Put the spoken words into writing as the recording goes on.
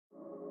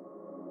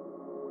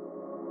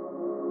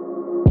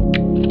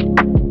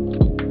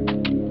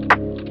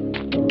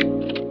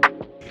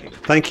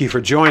Thank you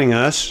for joining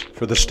us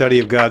for the study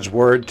of God's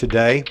Word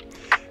today.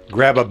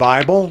 Grab a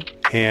Bible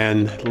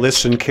and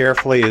listen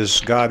carefully as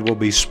God will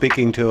be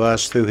speaking to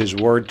us through His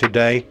Word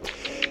today.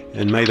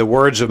 And may the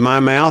words of my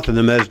mouth and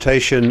the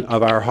meditation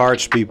of our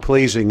hearts be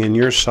pleasing in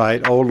your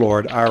sight, O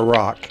Lord, our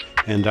rock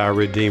and our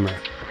Redeemer.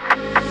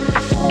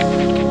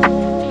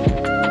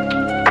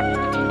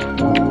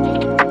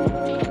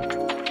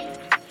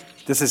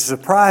 Does it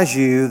surprise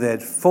you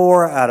that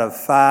 4 out of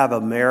 5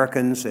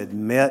 Americans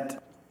admit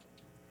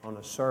on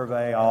a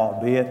survey,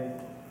 albeit,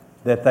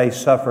 that they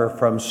suffer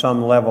from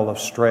some level of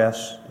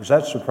stress? Does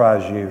that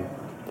surprise you?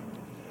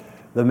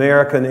 The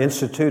American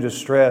Institute of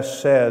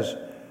Stress says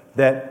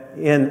that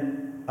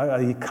in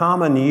a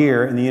common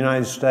year in the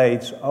United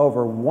States,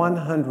 over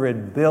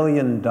 $100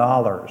 billion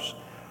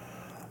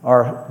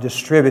are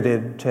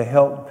distributed to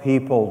help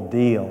people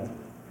deal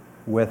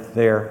with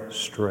their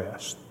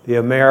stress. The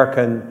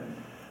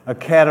American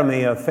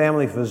Academy of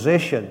Family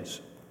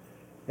Physicians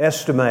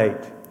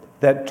estimate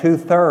that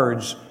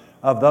 2/3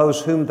 of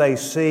those whom they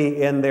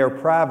see in their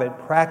private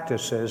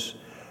practices,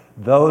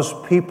 those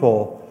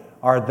people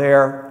are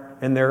there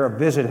and their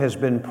visit has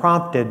been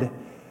prompted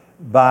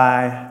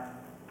by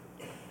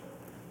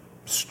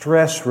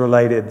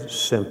stress-related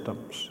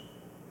symptoms.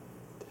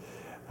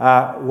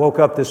 I woke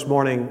up this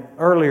morning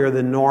earlier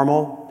than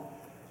normal,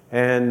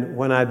 and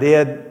when I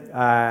did,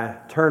 I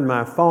turned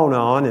my phone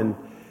on, and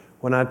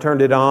when I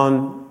turned it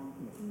on,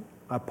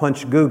 I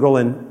punched Google,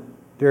 and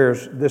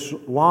there's this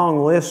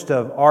long list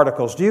of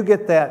articles. Do you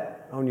get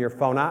that on your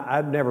phone?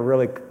 I've never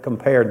really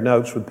compared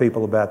notes with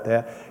people about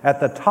that. At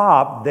the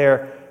top,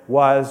 there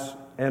was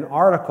an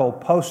article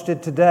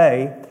posted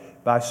today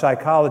by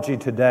Psychology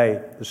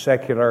Today, the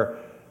secular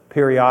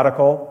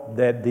periodical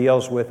that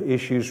deals with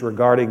issues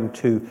regarding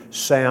to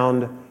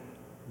sound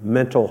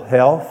mental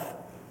health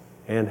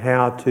and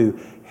how to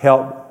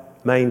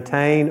help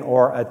maintain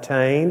or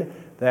attain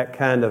that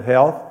kind of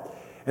health.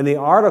 And the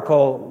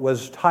article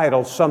was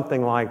titled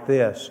something like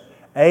this: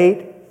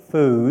 8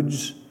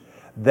 foods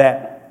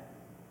that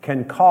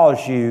can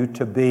cause you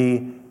to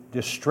be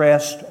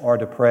distressed or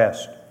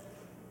depressed.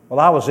 Well,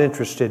 I was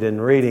interested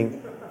in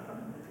reading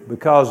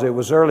because it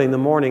was early in the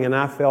morning and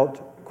I felt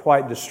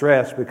quite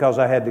distressed because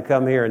I had to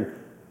come here and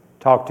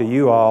talk to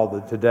you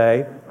all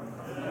today.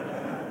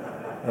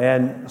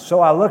 And so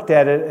I looked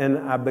at it and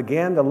I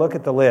began to look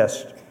at the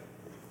list.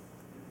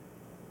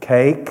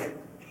 Cake,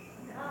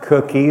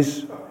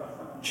 cookies,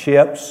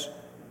 chips,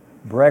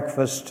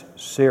 breakfast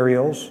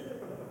cereals,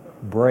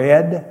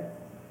 bread,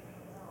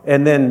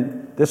 and then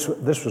this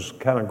was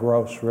kind of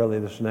gross, really,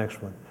 this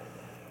next one.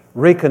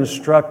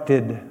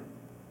 Reconstructed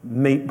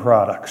meat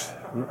products.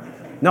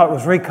 No, it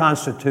was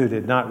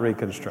reconstituted, not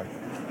reconstructed.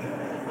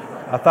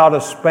 I thought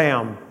of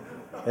Spam,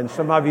 and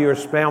some of you are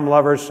Spam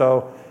lovers,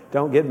 so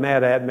don't get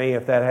mad at me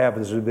if that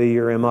happens to be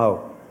your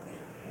MO.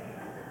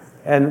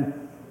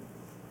 And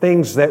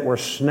things that were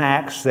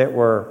snacks that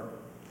were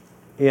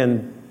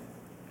in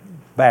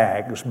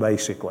bags,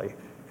 basically.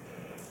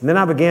 And then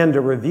I began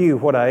to review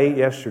what I ate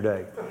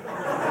yesterday.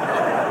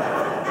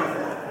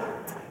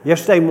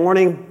 Yesterday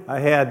morning, I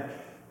had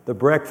the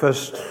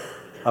breakfast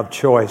of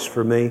choice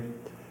for me.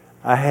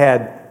 I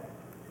had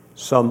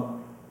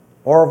some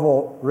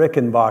Orville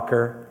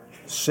Rickenbacker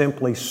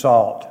Simply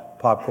Salt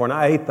popcorn.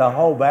 I ate the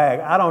whole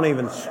bag. I don't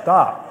even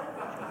stop.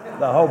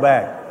 The whole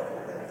bag.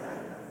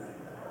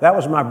 That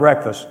was my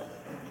breakfast.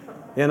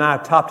 And I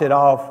topped it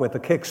off with a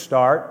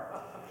Kickstart,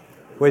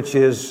 which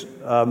is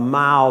a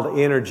mild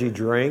energy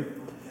drink.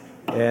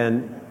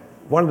 And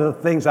one of the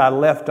things I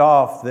left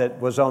off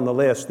that was on the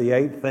list, the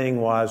 8th thing,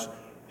 was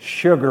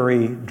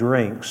sugary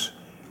drinks.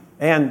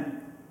 And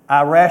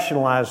I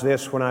rationalize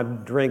this when I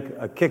drink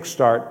a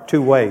Kickstart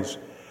 2 ways.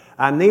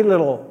 I need a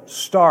little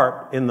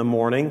start in the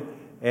morning,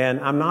 and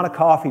I'm not a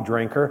coffee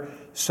drinker,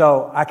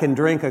 so I can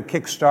drink a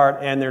Kickstart,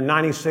 and they're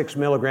 96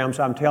 milligrams.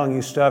 I'm telling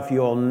you stuff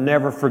you'll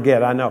never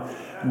forget, I know.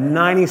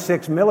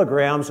 96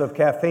 milligrams of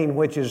caffeine,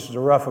 which is the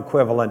rough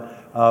equivalent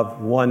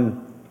of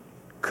 1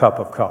 cup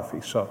of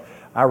coffee. So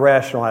I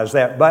rationalize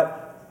that.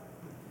 But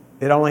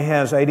it only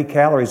has 80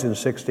 calories in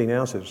 16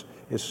 ounces.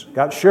 It's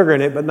got sugar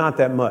in it, but not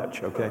that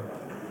much, okay?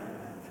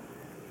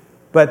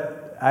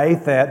 But I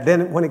ate that.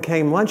 Then when it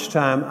came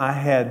lunchtime, I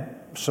had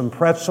some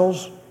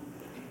pretzels,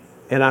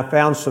 and I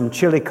found some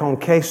chili con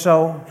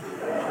queso.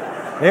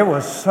 It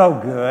was so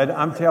good.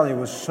 I'm telling you, it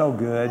was so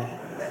good.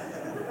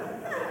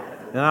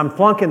 And I'm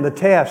flunking the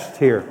test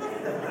here.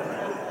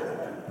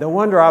 No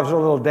wonder I was a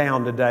little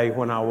down today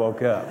when I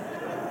woke up.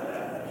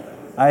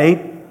 I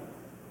ate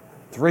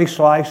 3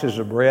 slices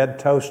of bread,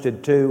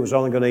 toasted 2. I was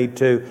only going to eat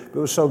 2. But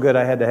it was so good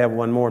I had to have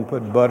 1 more and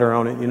put butter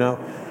on it, you know.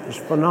 It was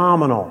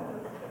phenomenal.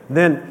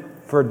 Then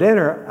for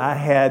dinner, I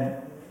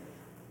had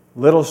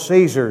Little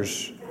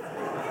Caesars.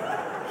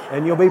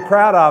 And you'll be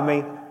proud of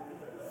me,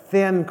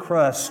 thin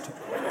crust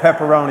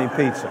pepperoni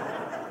pizza.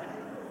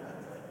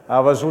 I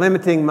was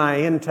limiting my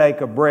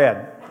intake of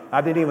bread.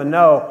 I didn't even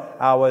know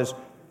I was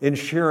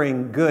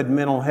ensuring good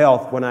mental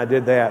health when I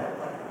did that,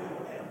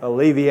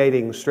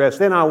 alleviating stress.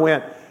 Then I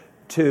went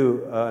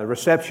to a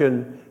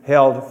reception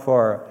held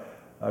for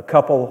a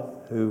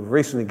couple who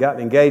recently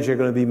gotten engaged. They're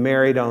going to be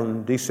married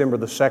on December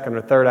the 2nd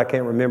or 3rd. I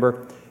can't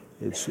remember.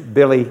 It's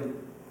Billy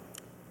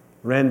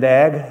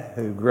Randag,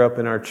 who grew up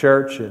in our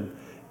church, and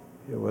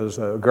it was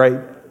a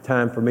great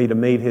time for me to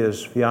meet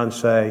his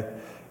fiancée.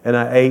 And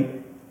I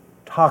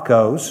ate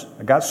tacos.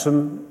 I got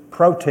some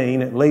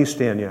protein at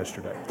least in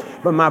yesterday.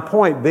 But my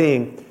point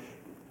being,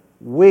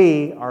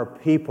 we are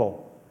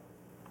people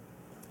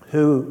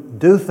who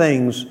do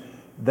things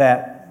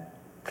that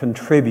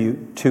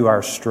contribute to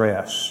our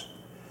stress.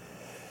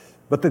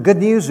 But the good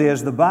news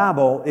is the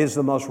Bible is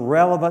the most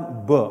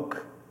relevant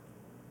book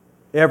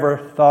ever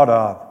thought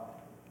of.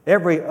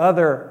 Every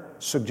other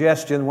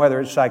suggestion,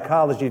 whether it's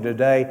Psychology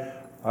Today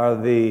or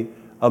the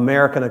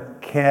American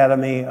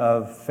Academy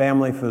of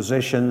Family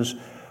Physicians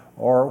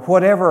or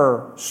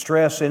whatever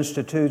stress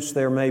institutes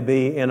there may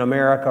be in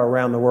America or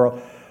around the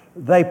world,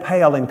 they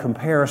pale in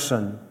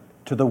comparison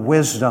to the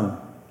wisdom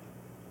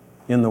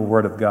in the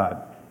Word of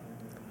God.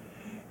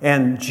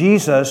 And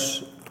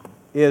Jesus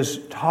is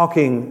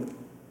talking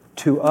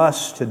to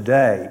us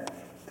today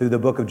through the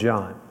book of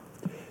John.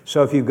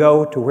 So if you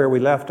go to where we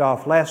left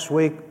off last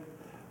week,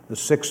 the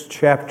 14th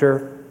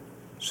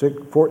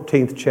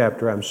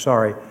chapter,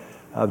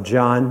 of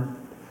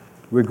John,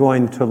 we're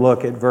going to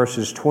look at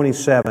verses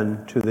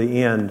 27 to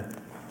the end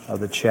of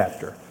the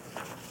chapter.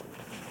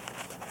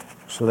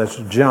 So that's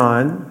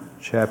John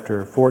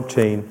chapter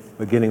 14,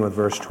 beginning with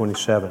verse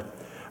 27.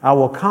 I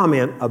will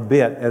comment a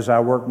bit as I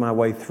work my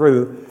way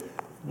through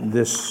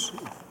this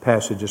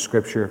passage of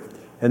Scripture,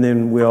 and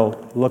then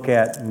we'll look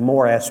at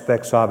more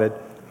aspects of it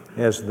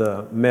as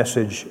the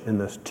message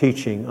and the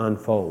teaching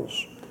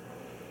unfolds.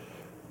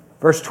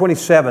 Verse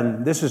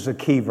 27, this is a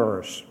key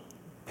verse.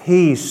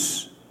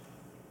 Peace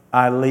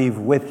I leave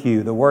with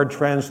you. The word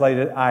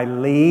translated, I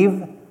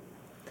leave,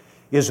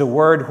 is a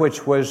word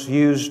which was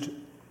used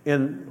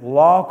in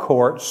law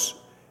courts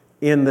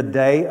in the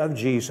day of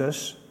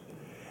Jesus.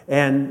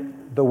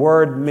 And the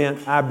word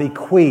meant, I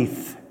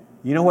bequeath.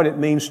 You know what it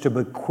means to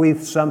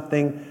bequeath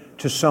something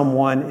to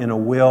someone in a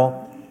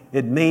will?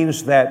 It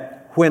means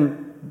that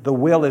when the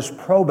will is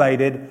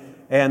probated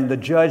and the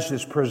judge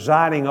is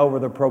presiding over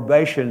the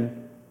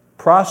probation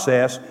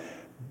process,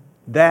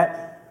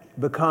 that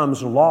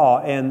becomes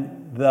law,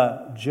 and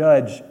the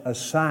judge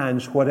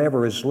assigns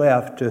whatever is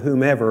left to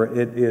whomever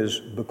it is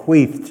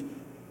bequeathed.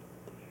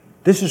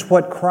 This is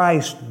what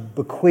Christ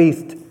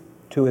bequeathed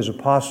to His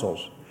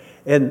apostles.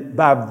 And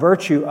by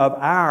virtue of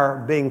our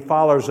being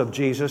followers of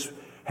Jesus,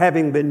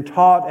 having been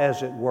taught,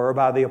 as it were,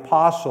 by the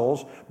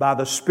apostles, by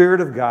the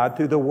Spirit of God,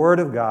 through the Word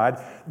of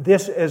God,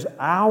 this is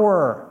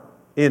our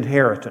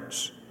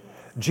inheritance.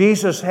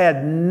 Jesus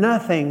had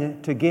nothing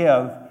to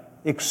give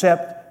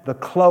except the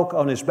cloak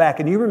on His back.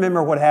 And you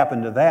remember what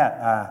happened to that,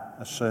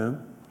 I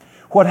assume.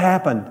 What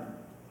happened?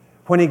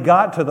 When He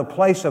got to the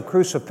place of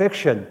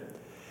crucifixion,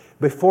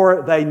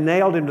 before they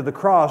nailed Him to the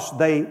cross,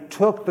 they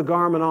took the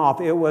garment off.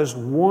 It was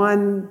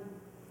one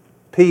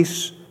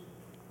piece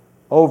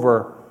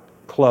over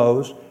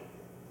clothes,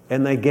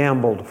 and they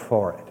gambled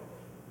for it,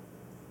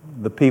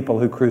 the people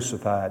who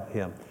crucified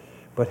Him.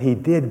 But He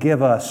did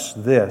give us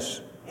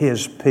this,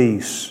 His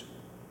peace.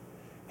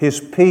 His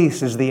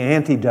peace is the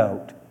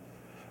antidote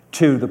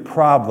to the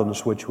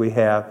problems which we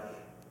have.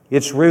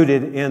 It's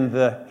rooted in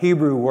the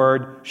Hebrew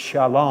word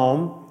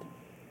shalom.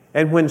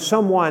 And when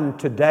someone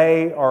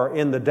today or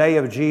in the day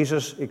of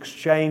Jesus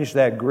exchanged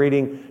that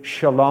greeting,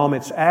 shalom,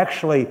 it's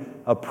actually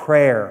a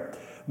prayer.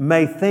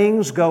 May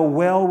things go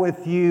well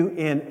with you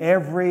in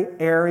every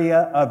area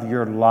of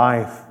your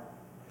life,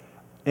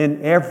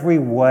 in every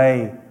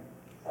way.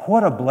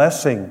 What a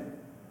blessing.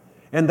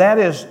 And that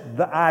is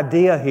the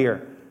idea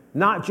here.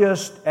 Not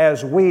just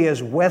as we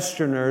as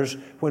Westerners,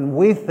 when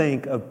we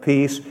think of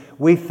peace,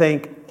 we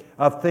think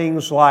of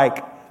things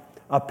like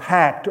a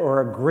pact or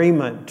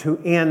agreement to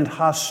end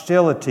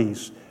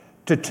hostilities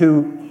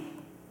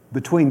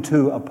between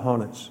two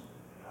opponents.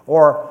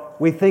 Or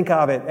we think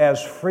of it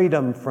as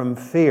freedom from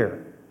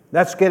fear.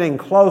 That's getting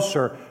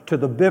closer to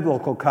the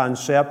biblical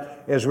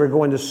concept, as we're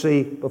going to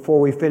see before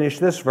we finish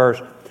this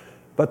verse.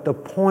 But the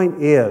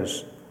point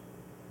is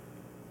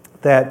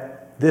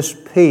that this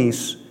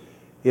peace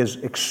is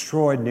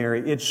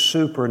extraordinary. It's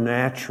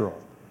supernatural.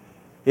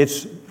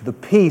 It's the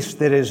peace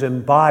that is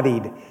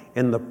embodied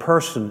in the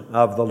person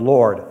of the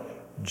Lord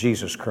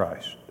Jesus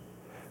Christ.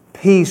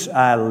 Peace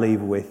I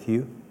leave with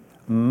you.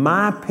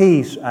 My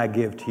peace I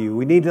give to you.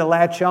 We need to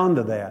latch on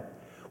to that.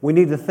 We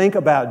need to think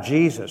about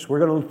Jesus. We're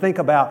going to think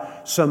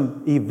about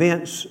some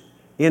events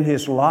in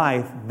His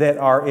life that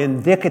are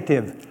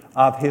indicative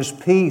of His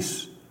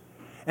peace.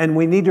 And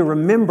we need to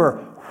remember,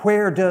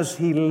 where does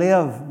He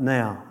live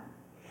now?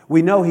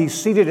 We know He's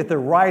seated at the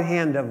right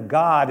hand of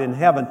God in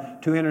heaven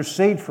to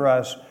intercede for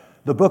us.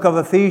 The book of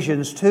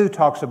Ephesians 2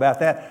 talks about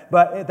that.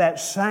 But that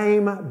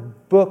same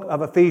book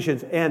of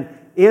Ephesians, and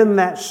in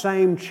that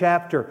same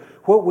chapter,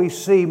 what we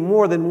see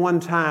more than one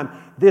time,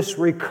 this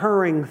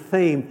recurring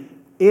theme,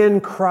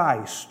 in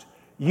Christ,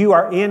 You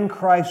are in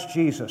Christ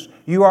Jesus.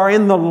 You are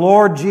in the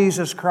Lord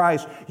Jesus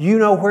Christ. You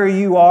know where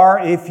you are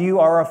if you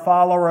are a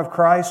follower of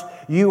Christ.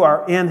 You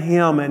are in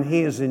Him and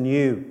He is in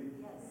you.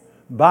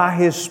 By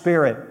His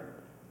Spirit,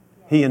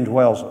 He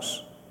indwells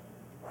us.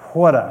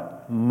 What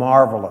a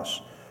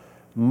marvelous,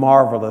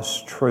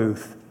 marvelous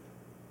truth.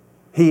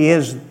 He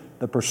is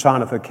the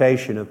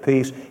personification of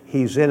peace.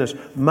 He's in us.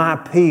 My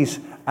peace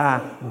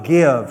I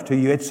give to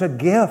you. It's a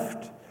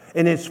gift.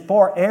 And it's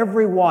for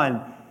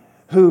everyone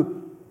who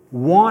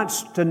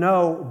wants to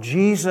know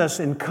Jesus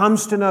and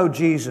comes to know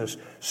Jesus.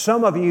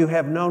 Some of you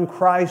have known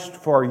Christ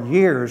for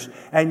years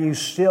and you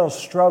still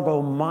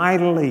struggle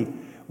mightily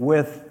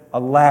with a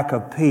lack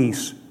of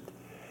peace.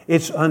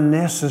 It's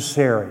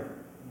unnecessary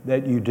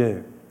that you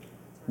do.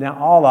 Now,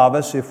 all of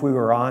us, if we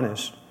were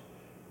honest,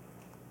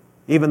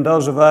 even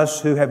those of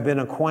us who have been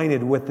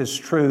acquainted with this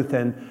truth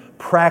and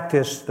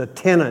practiced the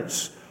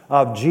tenets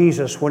of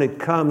Jesus when it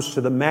comes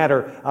to the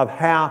matter of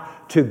how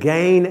to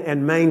gain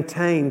and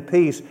maintain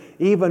peace,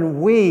 even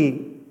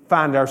we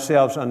find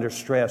ourselves under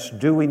stress,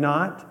 do we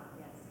not?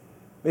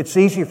 It's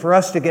easy for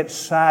us to get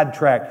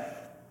sidetracked,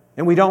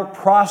 and we don't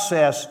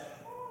process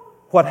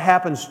what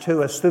happens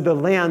to us through the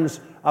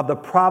lens of the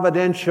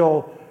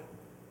providential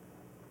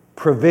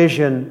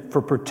provision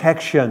for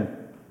protection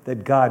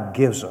that God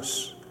gives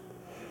us.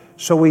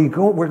 So we're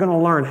going to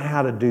learn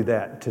how to do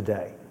that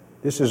today.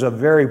 This is a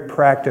very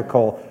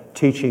practical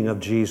teaching of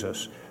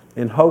Jesus,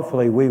 and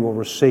hopefully we will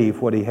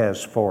receive what He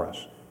has for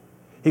us.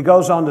 He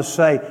goes on to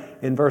say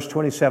in verse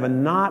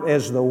 27, not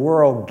as the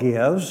world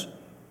gives,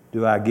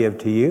 do I give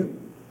to you.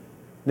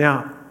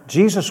 Now,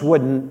 Jesus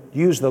wouldn't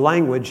use the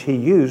language He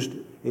used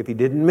if He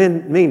didn't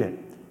mean it.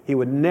 He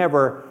would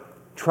never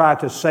try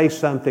to say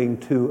something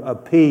to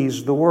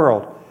appease the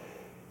world.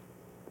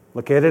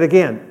 Look at it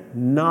again.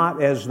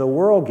 Not as the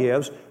world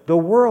gives. The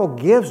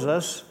world gives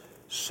us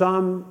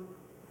some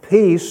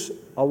peace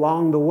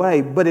along the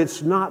way, but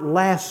it's not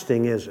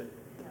lasting, is it?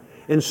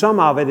 And some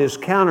of it is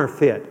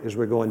counterfeit, as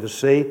we're going to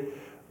see.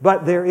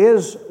 But there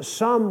is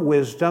some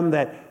wisdom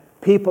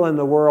that people in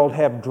the world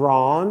have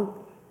drawn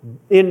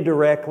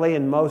indirectly,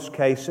 in most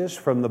cases,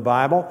 from the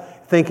Bible,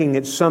 thinking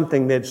it's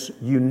something that's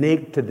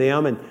unique to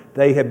them, and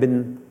they have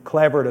been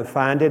clever to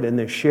find it, and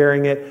they're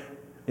sharing it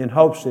in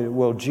hopes that it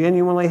will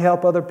genuinely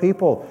help other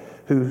people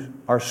who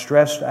are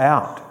stressed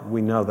out.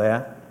 We know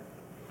that.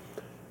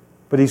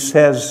 But he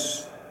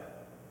says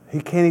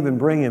he can't even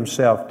bring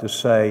himself to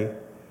say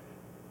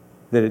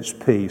that it's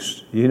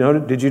peace.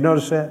 Did you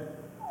notice that?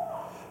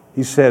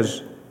 He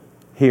says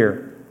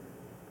here,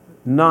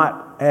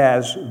 not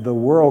as the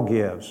world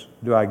gives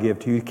do I give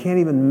to you. You can't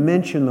even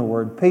mention the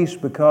word peace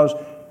because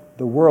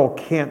the world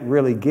can't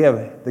really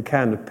give the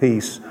kind of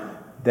peace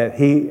that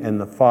He and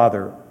the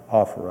Father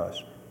offer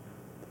us.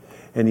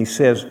 And he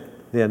says,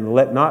 then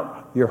let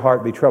not your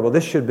heart be troubled.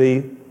 This should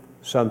be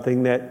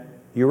something that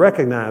you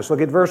recognize.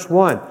 Look at verse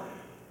 1.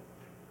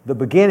 The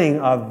beginning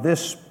of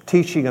this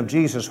teaching of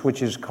Jesus,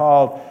 which is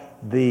called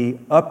the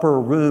Upper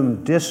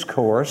Room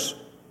Discourse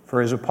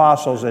for His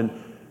apostles, and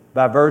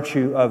by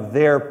virtue of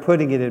their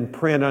putting it in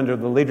print under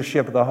the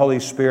leadership of the Holy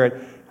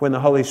Spirit, when the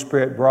Holy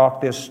Spirit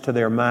brought this to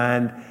their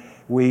mind,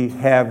 we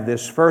have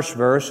this first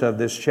verse of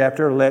this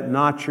chapter, let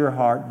not your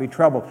heart be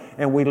troubled.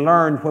 And we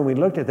learned when we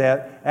looked at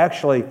that,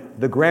 actually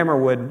the grammar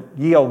would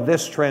yield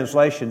this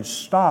translation,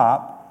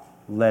 stop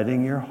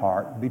letting your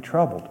heart be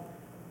troubled.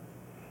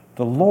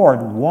 The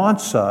Lord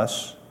wants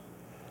us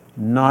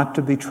not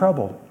to be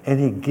troubled, and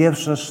He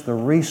gives us the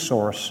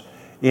resource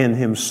in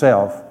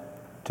Himself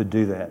to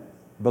do that.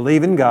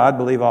 Believe in God,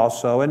 believe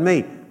also in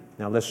me.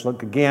 Now let's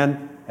look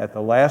again at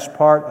the last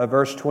part of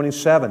verse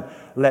 27.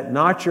 Let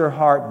not your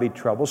heart be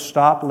troubled.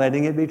 Stop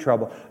letting it be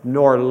troubled,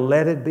 nor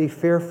let it be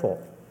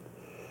fearful.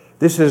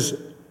 This is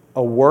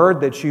a word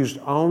that's used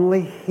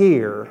only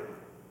here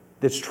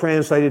that's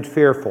translated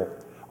fearful.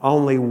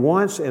 Only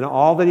once in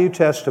all the New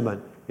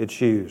Testament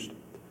it's used.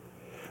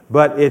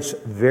 But it's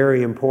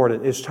very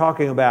important. It's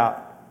talking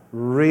about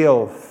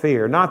real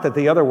fear. Not that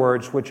the other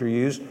words which are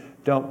used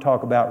don't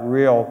talk about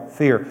real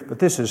fear, but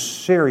this is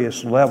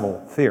serious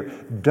level fear.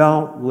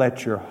 Don't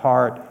let your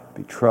heart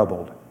be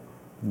troubled,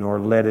 nor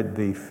let it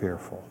be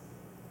fearful.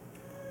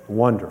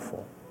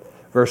 Wonderful.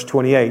 Verse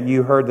 28,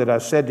 you heard that I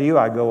said to you,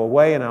 I go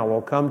away and I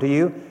will come to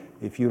you.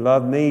 If you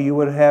loved me, you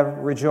would have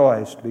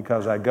rejoiced,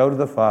 because I go to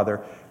the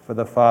Father, for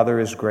the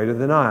Father is greater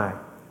than I.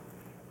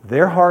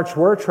 Their hearts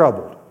were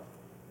troubled,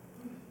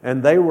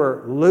 and they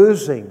were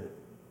losing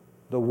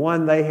the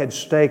one they had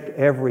staked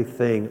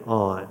everything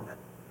on.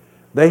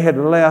 They had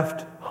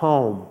left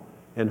home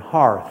and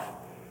hearth.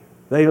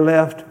 They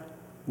left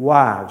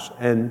wives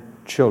and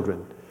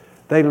children.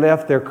 They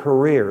left their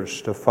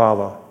careers to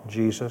follow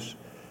Jesus.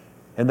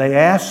 And they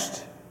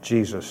asked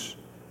Jesus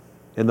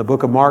in the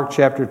book of Mark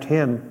chapter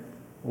 10,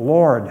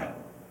 Lord,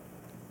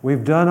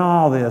 we've done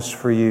all this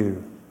for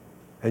you,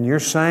 and you're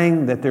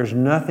saying that there's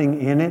nothing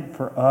in it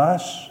for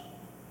us?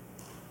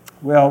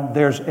 Well,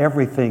 there's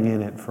everything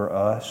in it for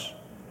us.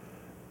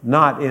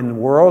 Not in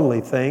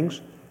worldly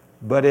things,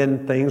 but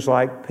in things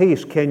like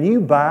peace. Can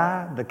you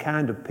buy the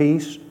kind of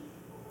peace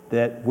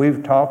that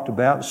we've talked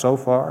about so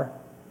far,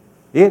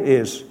 it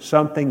is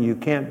something you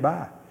can't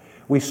buy.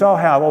 We saw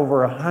how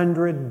over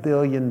 $100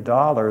 billion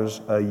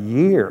a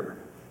year,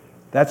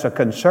 that's a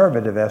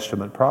conservative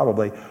estimate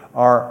probably,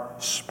 are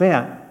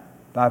spent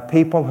by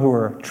people who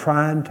are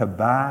trying to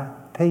buy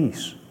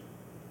peace.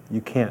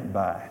 You can't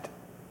buy it.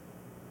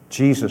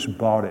 Jesus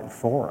bought it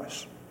for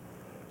us.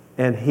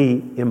 And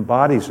He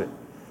embodies it.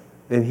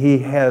 And He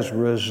has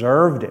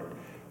reserved it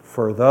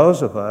for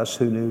those of us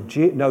who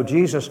know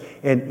Jesus.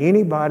 And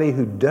anybody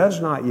who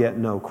does not yet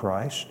know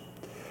Christ,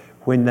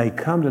 when they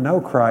come to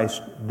know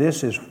Christ,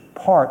 this is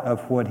part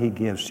of what He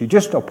gives you.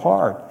 Just a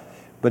part,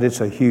 but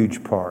it's a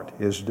huge part,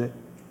 isn't it?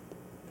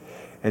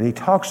 And he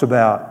talks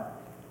about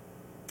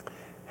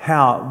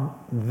how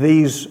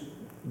these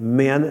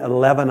men,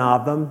 11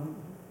 of them,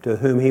 to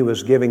whom he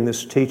was giving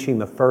this teaching,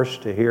 the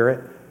first to hear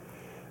it,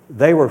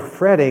 they were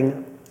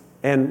fretting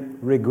and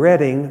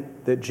regretting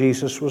that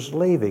Jesus was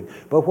leaving.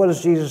 But what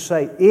does Jesus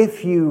say?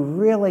 If you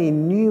really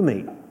knew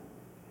me,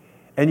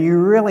 and you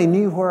really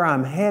knew where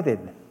I'm headed,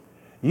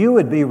 you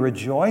would be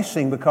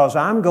rejoicing because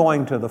I'm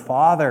going to the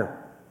Father.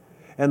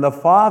 And the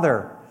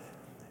Father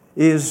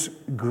is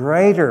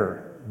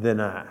greater than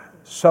I.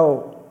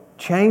 So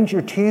change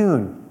your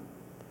tune.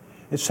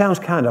 It sounds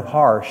kind of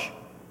harsh.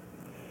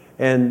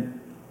 And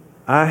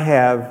I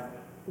have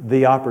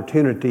the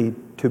opportunity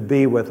to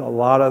be with a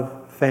lot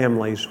of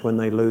families when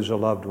they lose a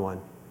loved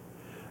one.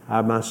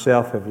 I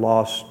myself have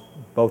lost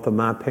both of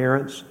my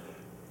parents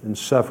and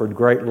suffered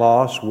great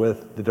loss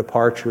with the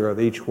departure of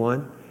each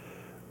one.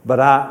 But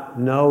I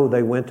know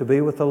they went to be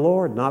with the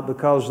Lord, not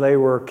because they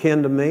were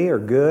kin to me or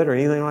good or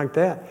anything like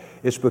that.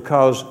 It's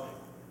because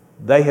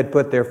they had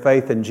put their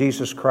faith in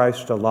Jesus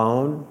Christ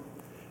alone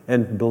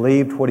and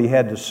believed what He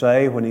had to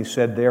say when He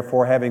said,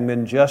 therefore, having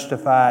been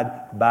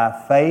justified by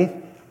faith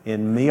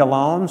in me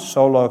alone,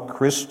 sola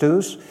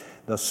Christus,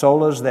 the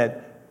solas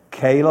that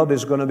Caleb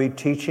is going to be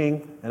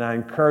teaching, and I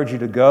encourage you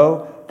to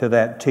go to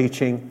that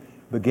teaching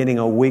beginning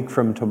a week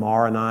from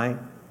tomorrow night.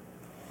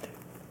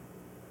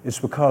 It's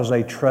because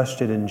they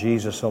trusted in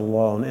Jesus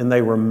alone and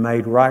they were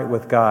made right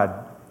with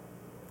God.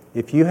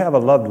 If you have a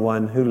loved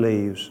one who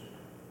leaves,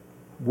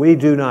 we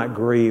do not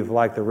grieve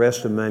like the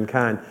rest of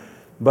mankind.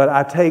 But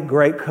I take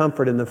great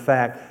comfort in the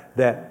fact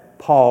that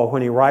Paul,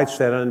 when he writes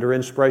that under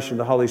inspiration of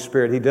the Holy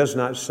Spirit, he does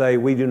not say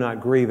we do not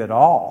grieve at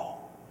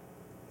all.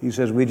 He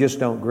says we just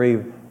don't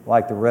grieve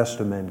like the rest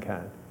of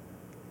mankind.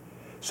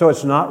 So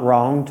it's not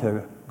wrong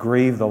to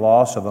grieve the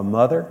loss of a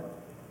mother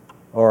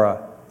or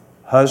a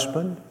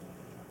husband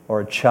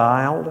or a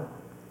child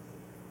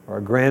or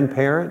a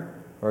grandparent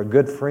or a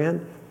good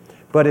friend.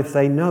 But if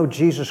they know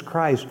Jesus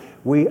Christ,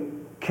 we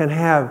can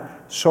have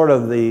sort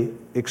of the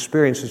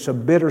experience. It's a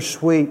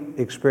bittersweet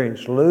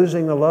experience,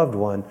 losing a loved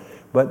one,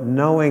 but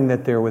knowing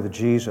that they're with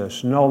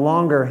Jesus, no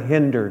longer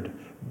hindered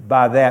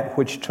by that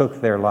which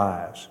took their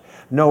lives,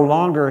 no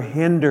longer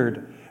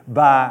hindered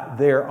by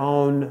their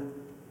own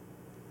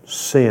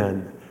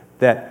sin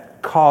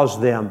that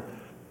caused them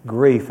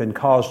grief and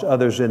caused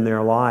others in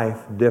their life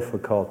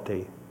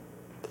difficulty.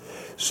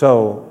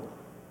 So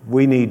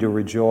we need to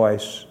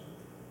rejoice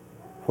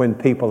when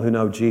people who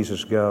know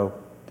Jesus go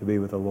to be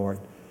with the Lord.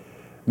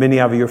 Many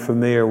of you are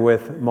familiar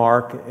with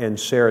Mark and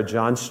Sarah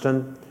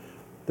Johnston.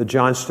 The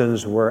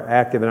Johnstons were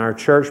active in our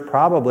church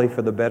probably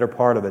for the better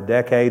part of a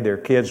decade. Their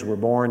kids were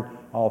born,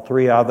 all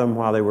three of them,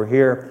 while they were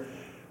here.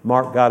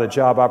 Mark got a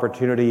job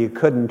opportunity he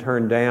couldn't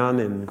turn down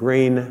in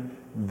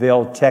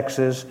Greenville,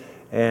 Texas,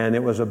 and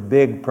it was a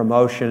big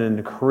promotion and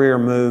a career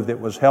move that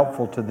was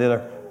helpful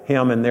to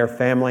him and their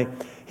family.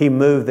 He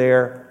moved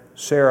there.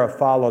 Sarah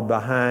followed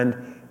behind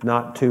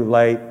not too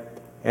late,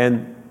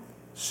 and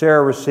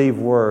Sarah received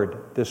word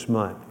this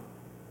month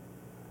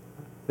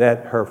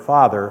that her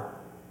father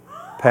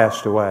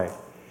passed away.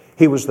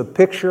 He was the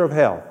picture of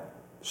health,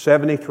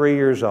 73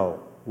 years old,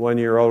 1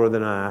 year older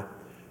than I,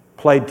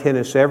 played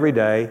tennis every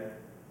day,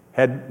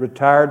 had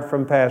retired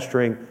from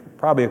pastoring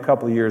probably a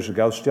couple of years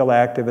ago, still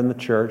active in the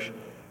church,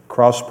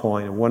 Cross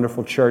Point, a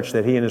wonderful church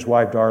that he and his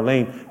wife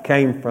Darlene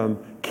came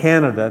from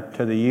Canada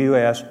to the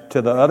U.S.,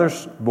 to the other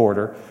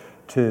border,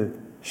 to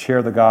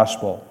share the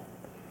gospel.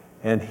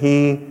 And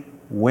he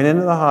went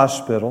into the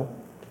hospital,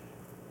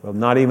 well,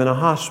 not even a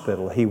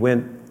hospital. He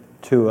went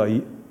to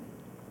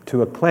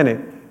a clinic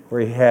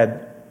where he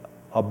had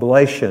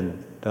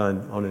ablation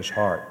done on his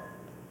heart.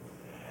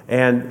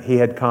 And he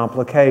had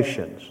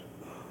complications.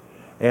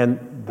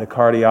 And the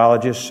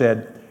cardiologist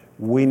said,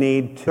 we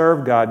need to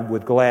serve God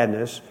with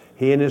gladness.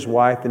 He and his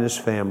wife and his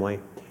family,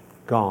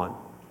 gone.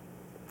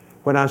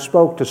 When I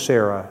spoke to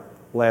Sarah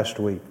last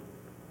week,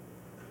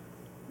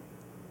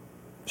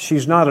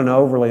 she's not an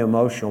overly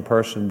emotional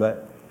person,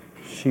 but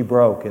she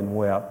broke and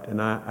wept,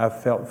 and I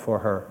felt for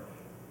her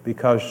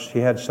because she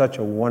had such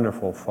a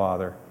wonderful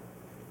father.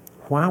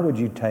 Why would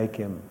you take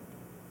him,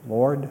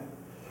 Lord?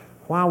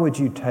 Why would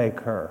you take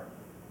her?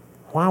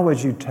 Why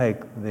would you take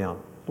them?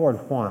 Lord,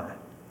 why?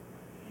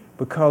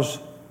 Because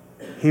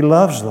He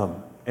loves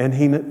them, and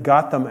He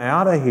got them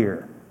out of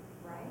here.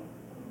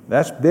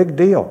 That's a big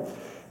deal.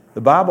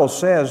 The Bible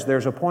says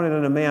there's appointed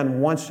unto man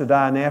once to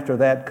die, and after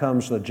that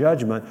comes the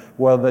judgment.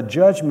 Well, the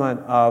judgment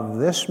of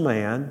this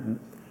man,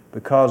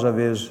 because of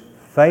his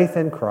faith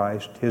in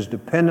Christ, his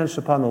dependence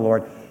upon the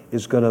Lord,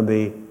 is going to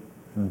be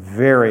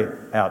very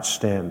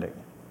outstanding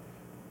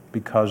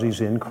because he's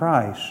in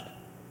Christ.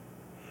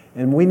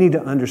 And we need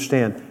to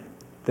understand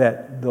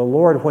that the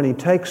Lord, when He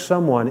takes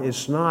someone,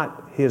 it's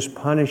not His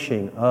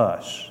punishing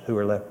us who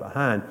are left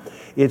behind.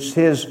 It's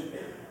His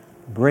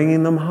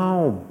bringing them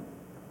home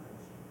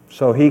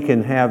so He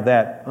can have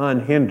that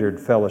unhindered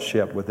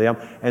fellowship with them,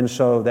 and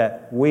so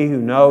that we who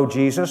know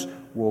Jesus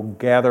will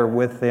gather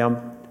with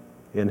them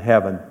in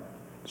heaven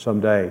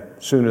someday,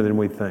 sooner than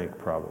we think,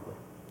 probably.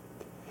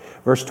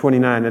 Verse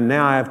 29, and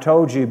now I have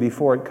told you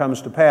before it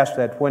comes to pass,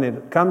 that when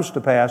it comes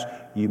to pass,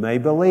 you may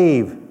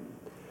believe.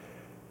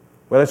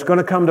 Well, it's going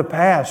to come to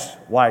pass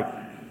like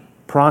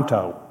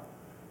pronto,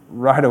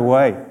 right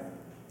away.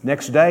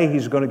 Next day,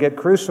 He's going to get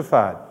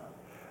crucified.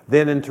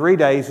 Then in 3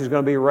 days, He's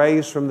going to be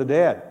raised from the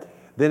dead.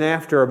 Then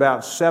after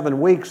about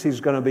 7 weeks,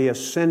 He's going to be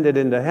ascended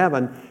into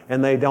heaven,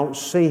 and they don't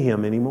see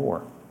Him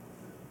anymore.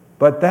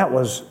 But that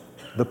was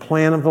the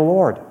plan of the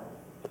Lord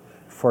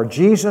for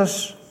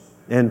Jesus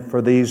and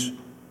for these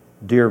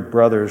dear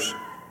brothers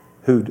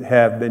who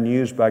have been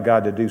used by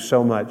God to do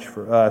so much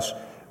for us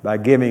by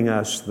giving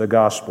us the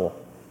gospel.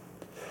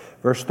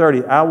 Verse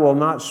 30, I will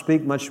not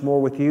speak much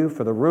more with you,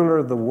 for the ruler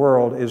of the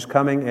world is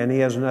coming, and he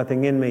has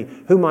nothing in me.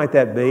 Who might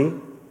that be?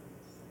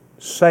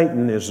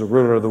 Satan is the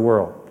ruler of the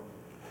world.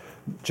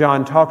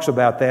 John talks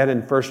about that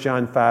in 1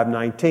 John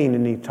 5:19,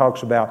 and he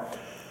talks about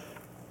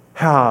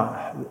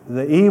how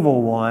the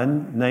evil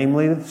one,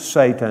 namely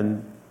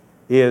Satan,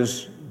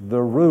 is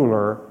the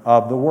ruler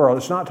of the world.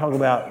 It's not talking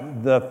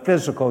about the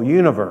physical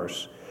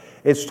universe.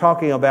 It's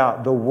talking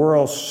about the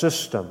world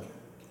system.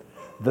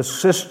 The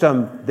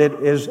system that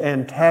is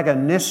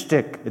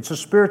antagonistic. It's a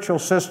spiritual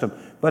system,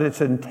 but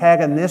it's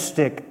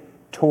antagonistic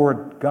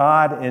toward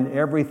God and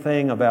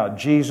everything about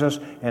Jesus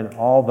and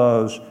all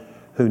those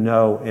who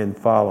know and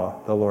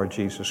follow the Lord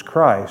Jesus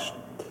Christ.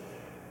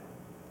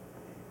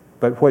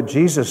 But what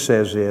Jesus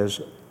says is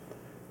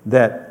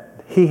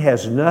that He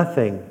has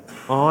nothing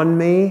on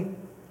me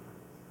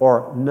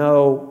or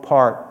no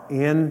part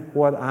in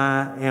what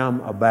I am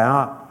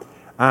about.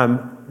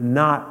 I'm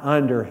not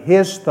under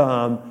His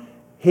thumb.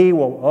 He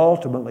will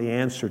ultimately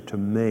answer to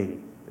me,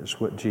 is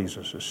what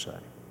Jesus is saying.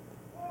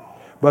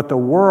 But the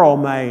world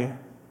may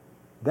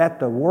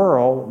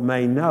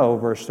know,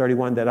 verse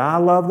 31, that I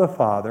love the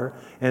Father,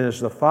 and as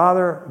the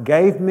Father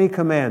gave me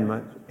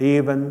commandment,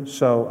 even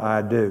so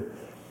I do.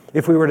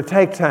 If we were to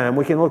take time,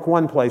 we can look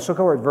one place. Look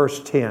over at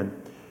verse 10.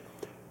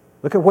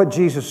 Look at what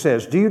Jesus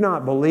says. Do you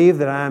not believe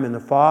that I am in the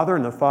Father,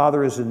 and the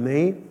Father is in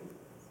me?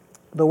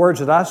 The words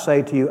that I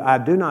say to you, I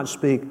do not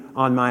speak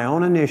on my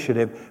own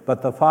initiative,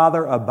 but the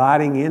Father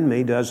abiding in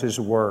me does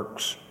His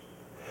works.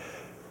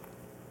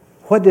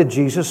 What did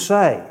Jesus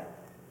say?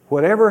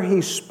 Whatever He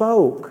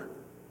spoke,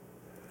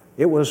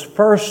 it was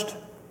first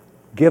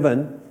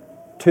given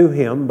to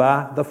Him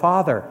by the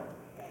Father.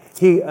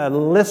 He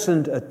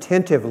listened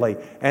attentively,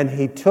 and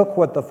He took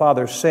what the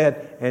Father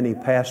said and He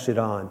passed it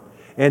on.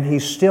 And He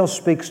still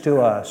speaks to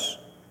us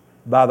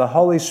by the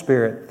Holy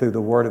Spirit through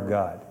the Word of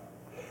God.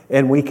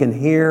 And we can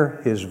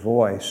hear His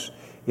voice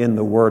in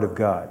the Word of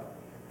God.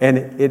 And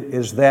it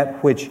is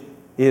that which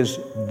is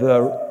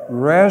the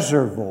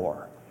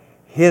reservoir.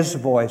 His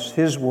voice,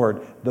 His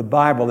Word, the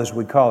Bible as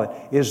we call it,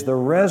 is the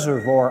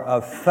reservoir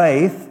of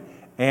faith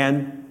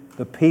and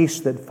the peace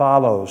that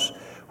follows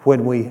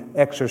when we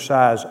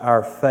exercise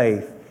our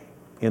faith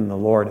in the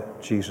Lord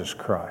Jesus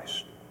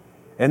Christ.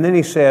 And then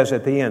He says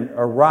at the end,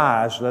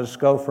 arise, let us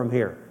go from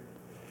here.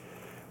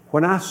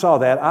 When I saw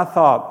that, I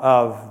thought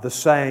of the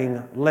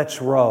saying,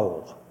 let's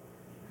roll.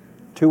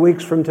 2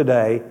 weeks from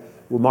today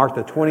will mark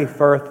the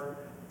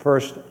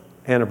 21st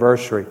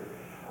anniversary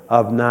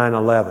of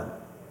 9/11.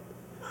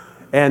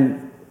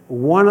 And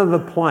one of the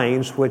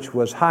planes which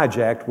was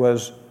hijacked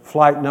was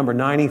flight number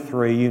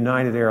 93,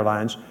 United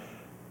Airlines.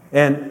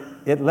 And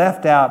it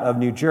left out of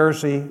New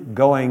Jersey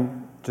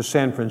going to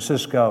San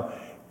Francisco.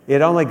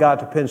 It only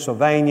got to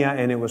Pennsylvania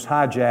and it was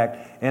hijacked.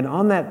 And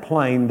on that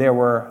plane there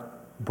were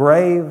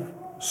brave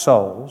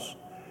souls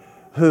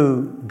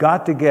who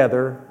got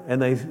together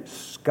and they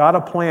got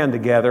a plan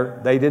together.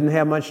 They didn't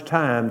have much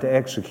time to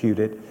execute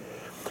it,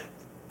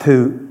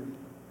 to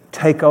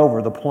take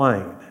over the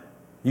plane.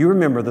 You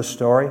remember the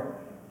story.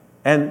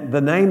 And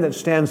the name that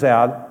stands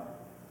out,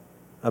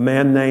 a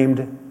man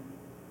named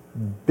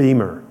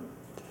Beamer.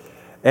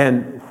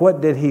 And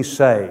what did he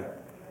say?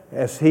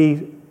 As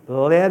he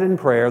led in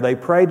prayer, they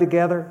prayed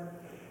together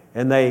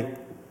and they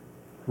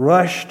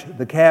rushed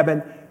the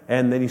cabin.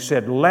 And then he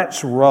said,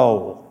 let's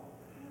roll.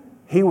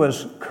 He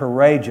was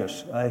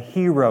courageous, a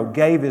hero,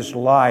 gave his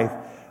life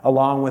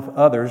along with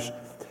others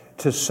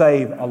to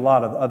save a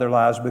lot of other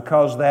lives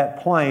because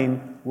that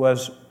plane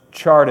was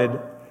charted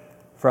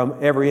from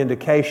every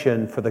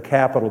indication for the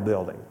Capitol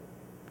building.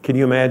 Can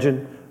you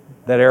imagine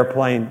that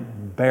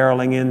airplane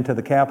barreling into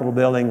the Capitol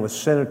building with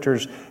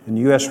senators and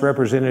U.S.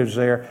 representatives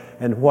there,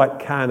 and what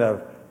kind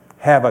of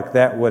havoc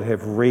that would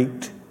have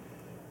wreaked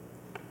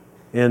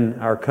in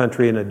our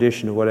country in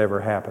addition to whatever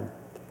happened.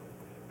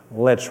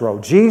 Let's roll.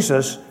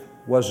 Jesus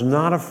was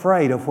not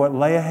afraid of what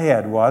lay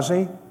ahead, was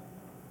he?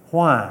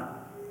 Why?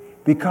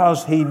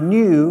 Because he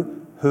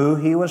knew who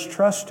he was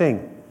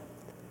trusting.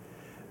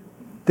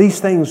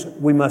 These things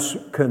we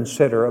must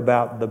consider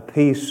about the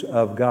peace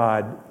of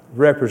God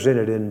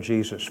represented in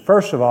Jesus.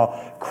 First of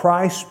all,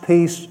 Christ's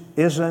peace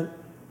isn't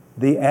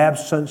the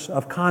absence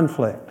of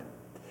conflict.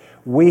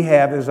 We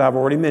have, as I've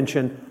already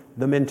mentioned,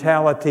 the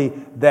mentality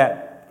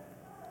that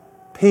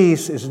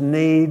peace is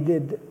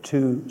needed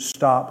to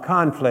stop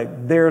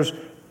conflict. There's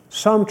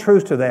some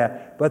truth to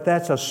that, but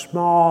that's a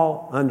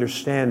small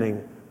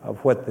understanding of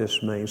what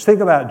this means.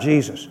 Think about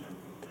Jesus.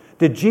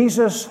 Did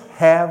Jesus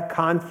have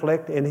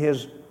conflict in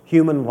his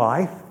human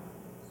life?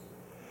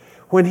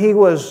 When he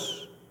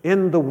was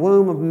in the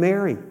womb of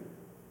Mary,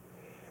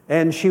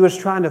 and she was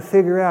trying to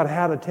figure out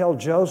how to tell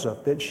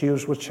Joseph that she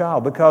was with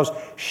child, because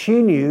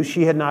she knew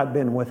she had not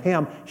been with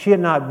him. She had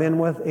not been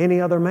with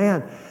any other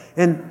man.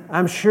 And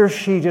I'm sure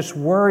she just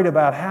worried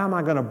about, how am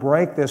I going to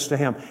break this to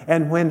him?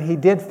 And when he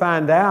did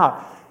find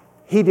out,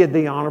 he did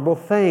the honorable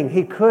thing.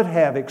 He could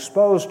have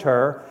exposed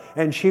her,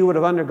 and she would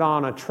have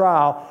undergone a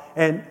trial,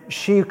 and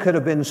she could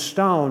have been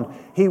stoned.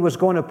 He was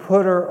going to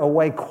put her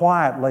away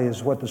quietly,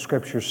 is what the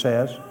Scripture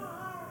says.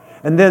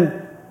 And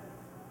then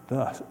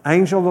the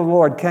angel of the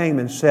Lord came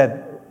and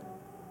said,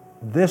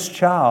 this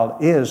child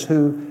is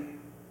who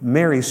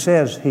Mary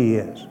says he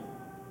is.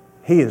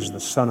 He is the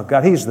Son of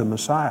God. He's the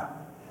Messiah.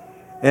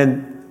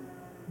 And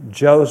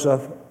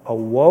Joseph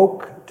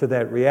awoke to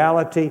that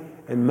reality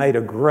and made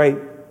a great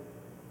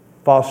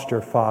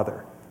foster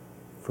father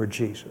for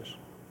Jesus.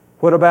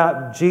 What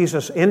about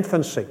Jesus'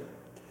 infancy?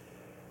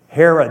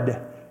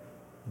 Herod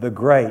the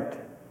Great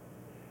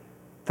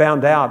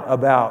found out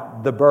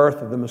about the birth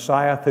of the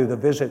Messiah through the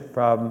visit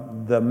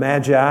from the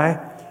Magi,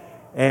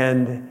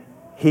 and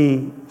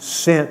he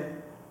sent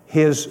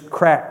his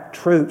crack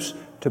troops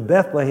to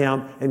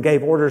Bethlehem and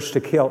gave orders to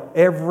kill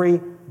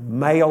every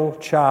male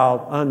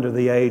child under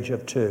the age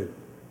of 2.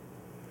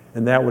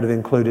 And that would have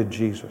included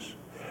Jesus.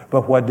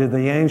 But what did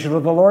the angel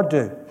of the Lord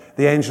do?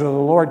 The angel of the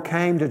Lord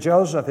came to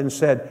Joseph and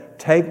said,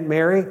 take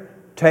Mary,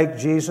 take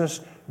Jesus,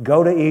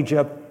 go to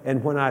Egypt,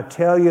 and when I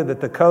tell you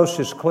that the coast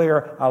is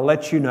clear, I'll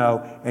let you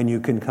know, and you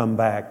can come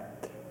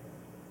back.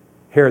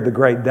 Herod the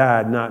Great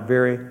died not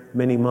very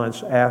many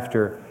months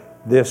after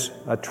this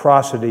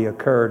atrocity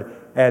occurred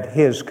at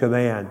his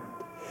command.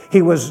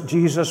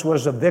 Jesus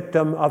was a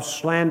victim of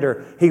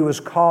slander. He was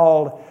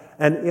called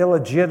an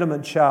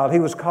illegitimate child. He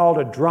was called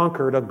a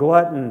drunkard, a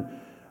glutton,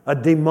 a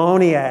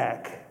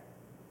demoniac.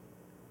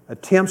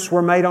 Attempts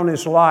were made on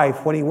his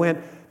life when he went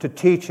to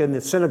teach in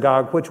the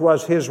synagogue, which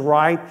was his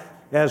right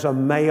as a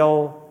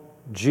male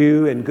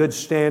Jew in good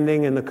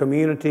standing in the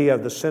community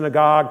of the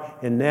synagogue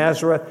in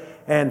Nazareth.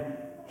 And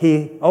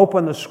he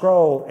opened the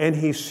scroll and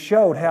he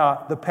showed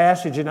how the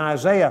passage in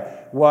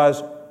Isaiah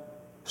was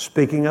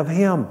speaking of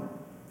him.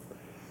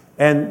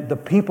 And the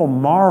people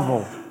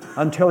marveled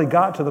until he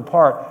got to the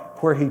part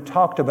where he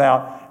talked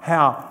about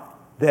how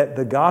that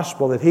the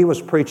gospel that he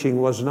was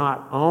preaching was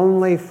not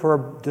only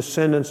for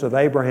descendants of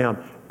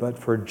Abraham, but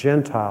for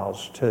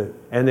Gentiles too.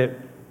 And it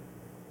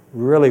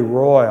really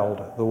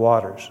roiled the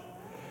waters.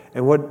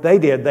 And what they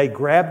did, they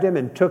grabbed him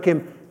and took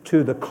him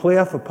to the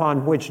cliff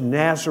upon which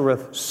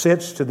Nazareth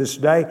sits to this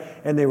day,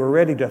 and they were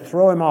ready to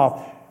throw him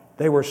off.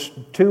 There were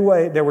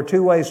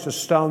two ways to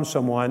stone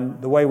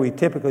someone, the way we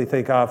typically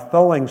think of,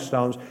 throwing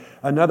stones.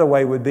 Another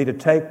way would be to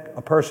take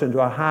a person to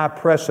a high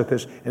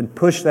precipice and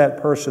push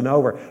that person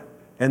over,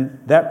 and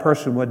that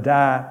person would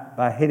die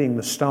by hitting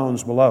the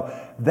stones below.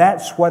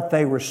 That's what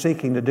they were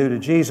seeking to do to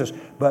Jesus.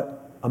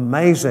 But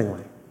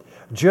amazingly,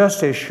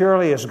 just as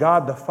surely as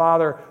God the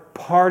Father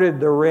parted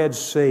the Red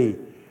Sea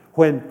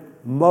when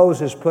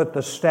Moses put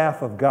the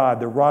staff of God,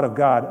 the rod of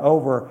God,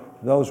 over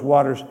those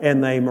waters,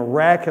 and they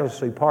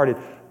miraculously parted,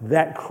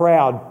 that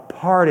crowd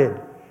parted,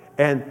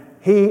 and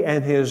he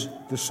and his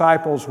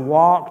disciples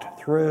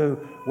walked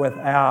through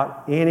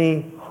without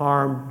any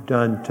harm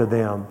done to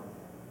them.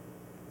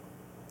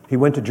 He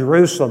went to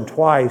Jerusalem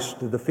twice,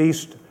 to the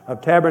Feast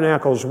of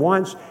Tabernacles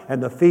once,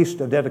 and the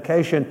Feast of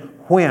Dedication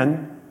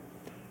when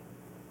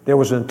there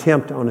was an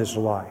attempt on his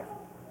life.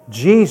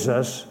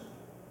 Jesus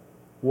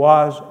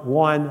was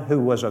one who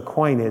was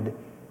acquainted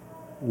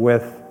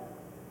with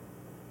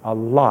a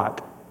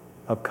lot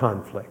of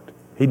conflict.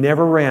 He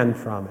never ran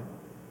from it.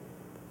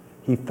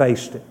 He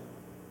faced it.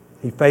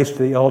 He faced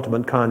the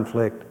ultimate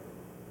conflict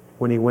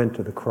when he went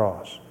to the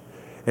cross.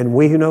 And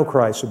we who know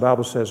Christ, the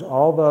Bible says,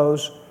 all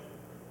those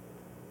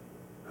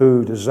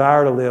who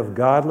desire to live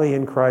godly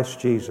in Christ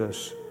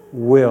Jesus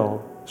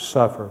will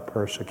suffer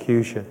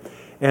persecution.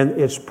 And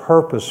it's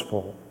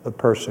purposeful, the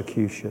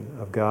persecution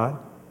of God.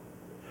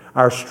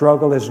 Our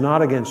struggle is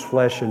not against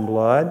flesh and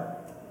blood,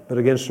 but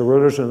against the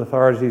rulers and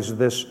authorities of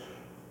this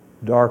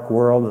dark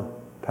world,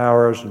 the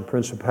powers and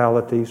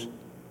principalities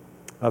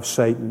of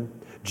Satan.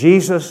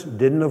 Jesus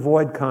didn't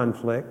avoid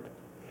conflict.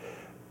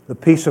 The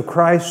peace of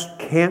Christ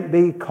can't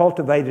be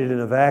cultivated in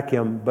a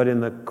vacuum, but in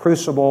the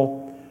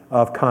crucible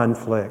of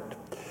conflict.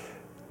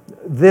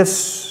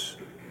 This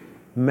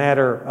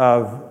matter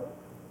of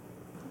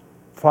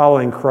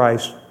following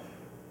Christ,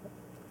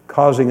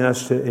 causing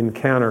us to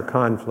encounter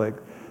conflict,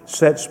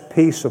 sets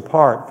peace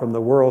apart from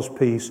the world's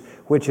peace,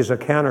 which is a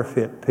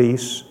counterfeit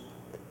peace,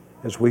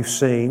 as we've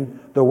seen.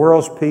 The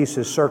world's peace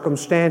is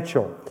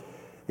circumstantial.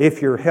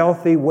 If you're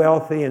healthy,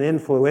 wealthy, and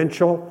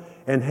influential,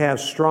 and have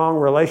strong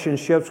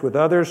relationships with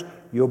others,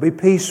 you'll be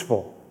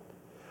peaceful.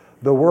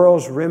 The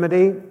world's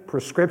remedy,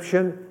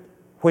 prescription,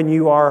 when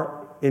you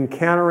are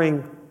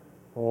encountering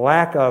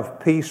lack of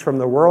peace from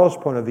the world's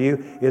point of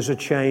view, is a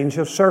change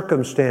of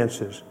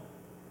circumstances.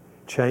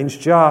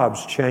 Change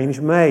jobs, change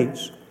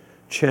mates,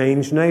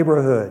 change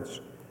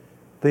neighborhoods,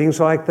 things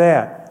like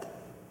that.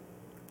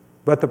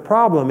 But the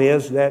problem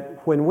is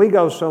that when we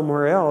go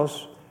somewhere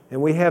else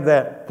and we have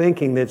that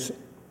thinking that's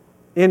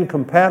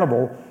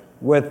incompatible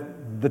with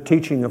the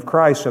teaching of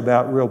Christ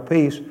about real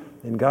peace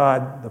in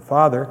God the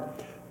Father,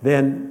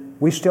 then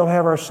we still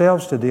have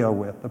ourselves to deal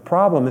with. The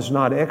problem is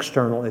not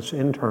external, it's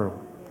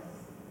internal.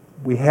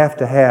 We have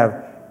to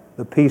have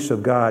the peace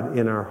of God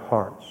in our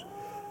hearts.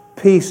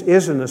 Peace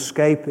isn't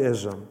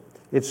escapism.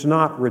 It's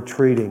not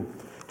retreating.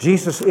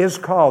 Jesus is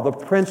called the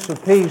Prince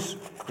of Peace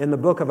in the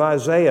book of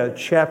Isaiah,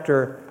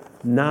 chapter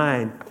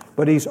 9.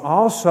 But He's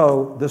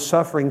also the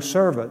suffering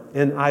servant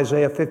in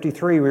Isaiah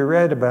 53. We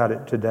read about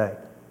it today.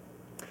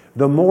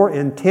 The more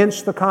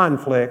intense the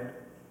conflict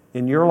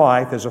in your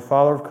life as a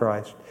follower of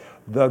Christ,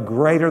 the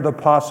greater the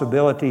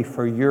possibility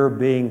for your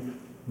being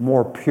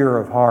more pure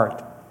of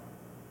heart.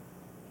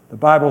 The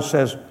Bible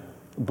says,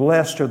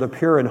 blessed are the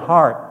pure in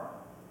heart.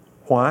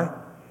 Why?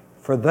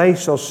 For they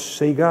shall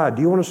see God.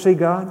 Do you want to see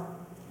God?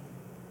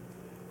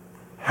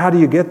 How do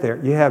you get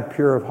there? You have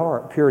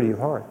purity of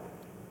heart.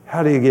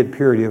 How do you get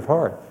purity of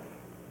heart?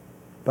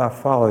 By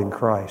following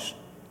Christ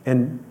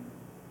and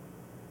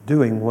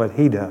doing what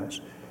He does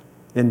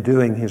and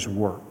doing His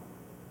work.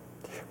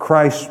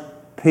 Christ's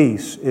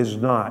peace is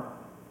not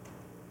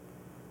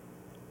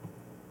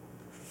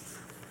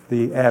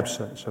the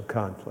absence of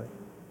conflict.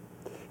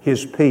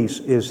 His peace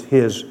is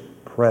His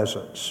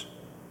presence,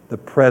 the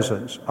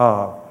presence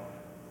of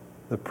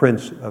the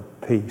Prince of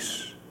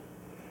Peace.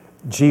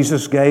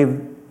 Jesus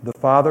gave the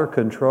Father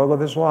control of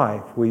His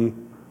life. We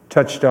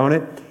touched on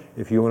it.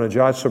 If you want to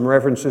jot some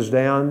references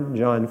down,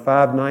 John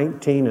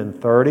 5:19 and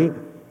 30,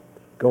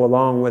 go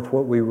along with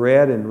what we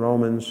read in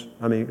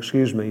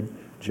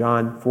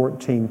John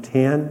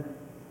 14:10.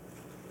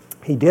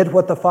 He did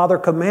what the Father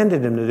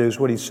commanded Him to do, is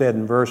what He said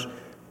in verse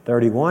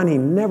 31. He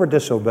never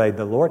disobeyed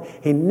the Lord.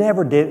 He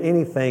never did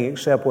anything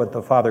except what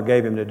the Father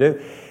gave Him to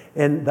do.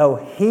 And though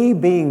He,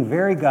 being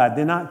very God,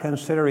 did not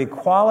consider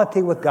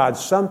equality with God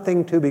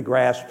something to be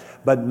grasped,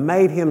 but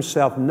made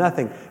Himself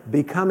nothing,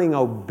 becoming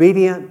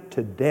obedient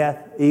to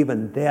death,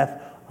 even death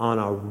on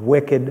a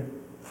wicked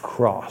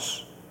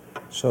cross,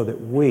 so that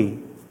we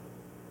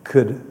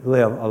could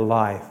live a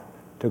life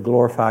to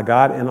glorify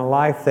God, and a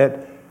life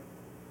that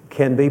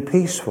can be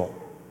peaceful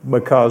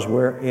because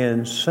we're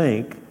in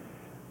sync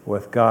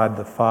with God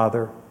the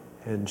Father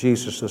and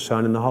Jesus the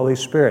Son and the Holy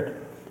Spirit.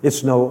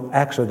 It's no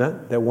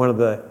accident that one of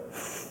the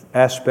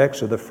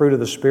aspects of the fruit of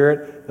the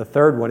Spirit, the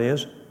third one,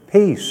 is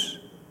peace.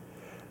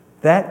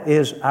 That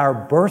is our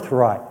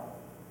birthright.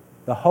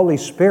 The Holy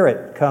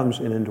Spirit comes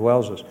and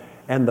indwells us.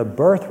 And the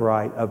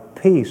birthright of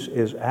peace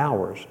is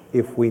ours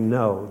if we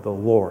know the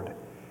Lord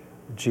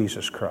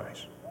Jesus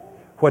Christ.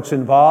 What's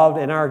involved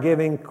in our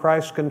giving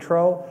Christ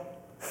control?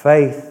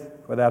 Faith.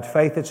 Without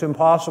faith, it's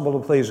impossible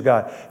to please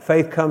God.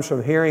 Faith comes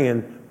from hearing,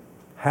 and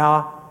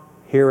how?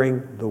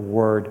 Hearing the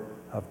Word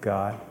of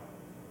God.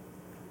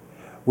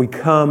 We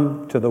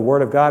come to the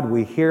Word of God,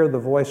 we hear the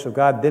voice of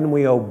God, then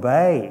we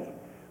obey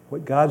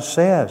what God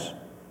says.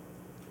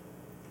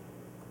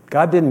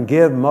 God didn't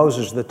give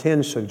Moses the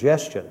 10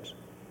 suggestions.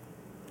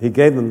 He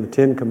gave them the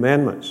 10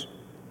 commandments.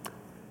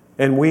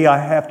 And I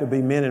have to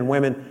be men and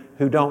women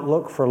who don't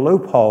look for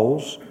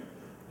loopholes,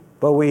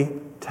 but we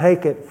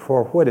take it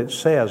for what it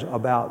says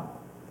about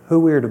who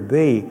we're to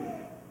be,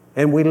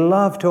 and we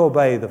love to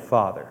obey the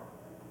Father.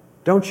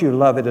 Don't you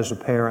love it as a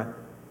parent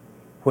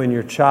when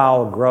your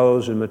child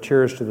grows and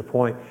matures to the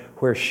point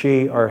where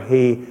she or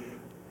he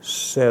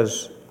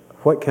says,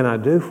 "What can I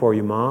do for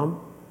you, Mom?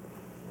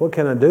 What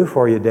can I do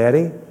for you,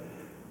 Daddy?"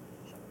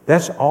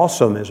 That's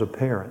awesome as a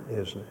parent,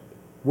 isn't it?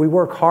 We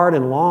work hard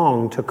and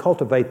long to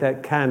cultivate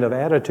that kind of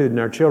attitude in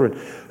our children.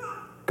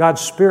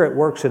 God's Spirit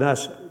works in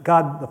us.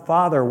 God the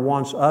Father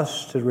wants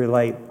us to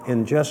relate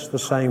in just the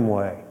same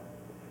way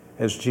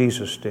as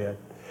Jesus did.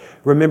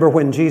 Remember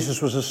when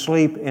Jesus was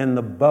asleep in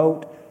the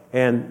boat,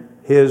 and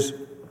his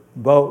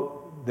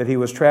boat that he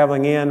was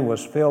traveling in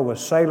was filled with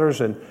sailors,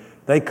 and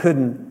they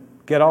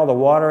couldn't get all the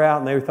water out,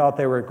 and they thought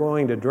they were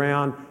going to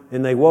drown,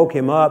 and they woke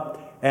him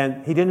up,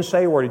 and he didn't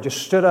say a word. He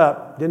just stood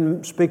up,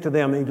 didn't speak to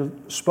them. He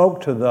spoke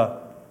to the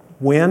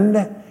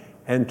wind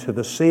and to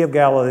the Sea of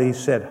Galilee. He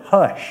said,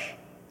 "Hush,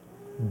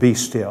 be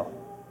still."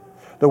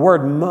 The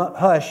word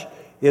hush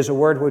is a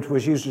word which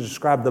was used to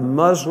describe the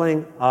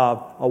muzzling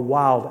of a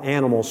wild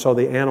animal so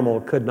the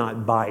animal could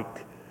not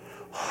bite.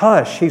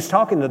 Hush. He's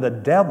talking to the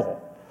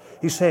devil.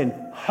 He's saying,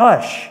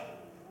 hush,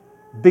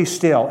 be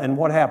still. And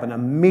what happened?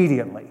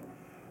 Immediately,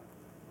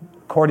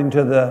 according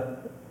to the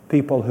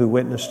people who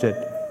witnessed it,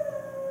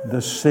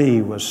 the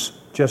sea was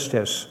just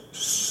as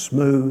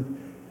smooth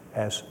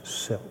as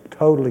silk,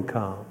 totally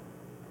calm.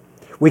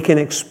 We can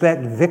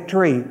expect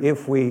victory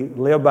if we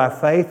live by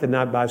faith and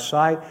not by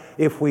sight.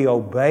 If we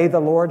obey the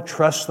Lord,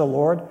 trust the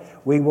Lord,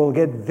 we will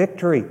get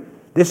victory.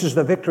 This is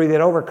the victory that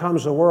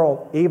overcomes the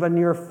world. Even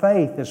your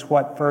faith is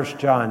what 1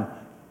 John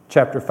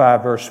chapter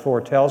 5, verse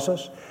 4 tells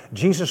us.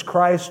 Jesus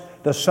Christ,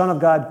 the Son of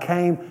God,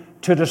 came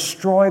to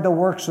destroy the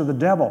works of the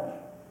devil,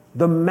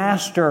 the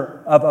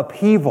master of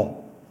upheaval.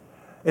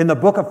 In the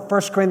book of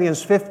 1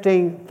 Corinthians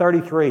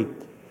 15:33,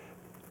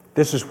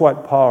 this is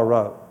what Paul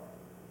wrote,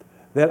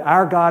 that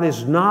our God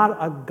is not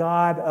a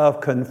God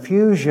of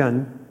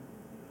confusion,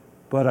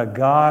 but a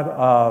God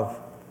of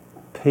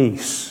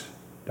peace.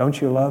 Don't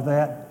you love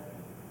that?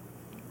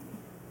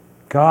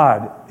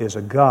 God is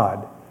a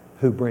God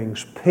who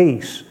brings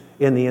peace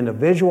in the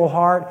individual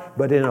heart,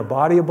 but in a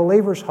body of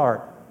believers'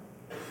 heart.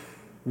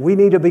 We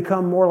need to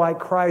become more like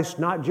Christ,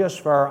 not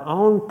just for our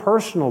own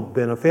personal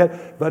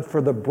benefit, but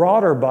for the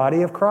broader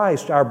body of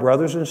Christ, our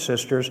brothers and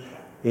sisters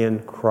in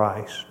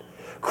Christ.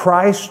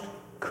 Christ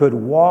could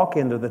walk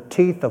into the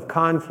teeth of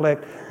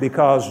conflict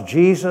because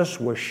Jesus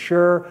was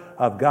sure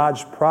of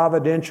God's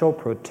providential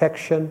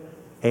protection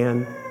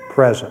and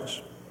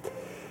presence.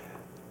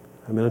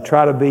 I'm going to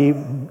try to be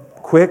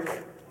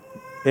quick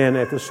and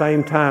at the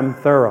same time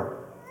thorough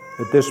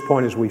at this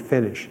point as we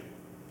finish.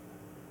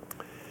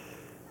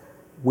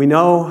 We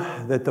know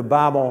that the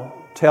Bible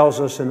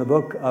tells us in the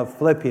book of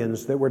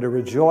Philippians that we're to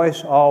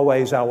rejoice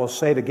always. I will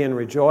say it again,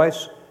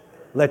 rejoice.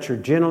 Let your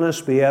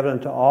gentleness be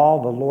evident to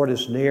all. The Lord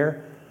is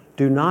near.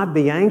 Do not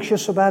be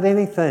anxious about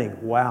anything.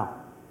 Wow.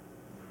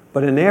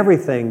 But in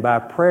everything, by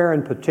prayer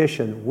and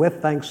petition,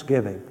 with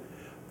thanksgiving,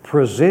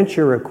 present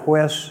your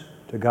requests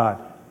to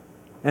God.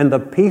 And the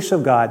peace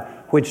of God,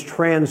 which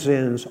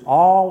transcends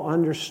all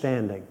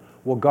understanding,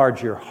 will guard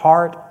your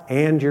heart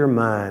and your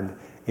mind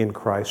in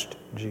Christ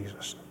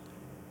Jesus.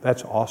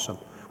 That's awesome.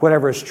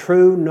 Whatever is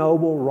true,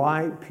 noble,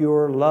 right,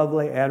 pure,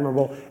 lovely,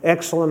 admirable,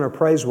 excellent, or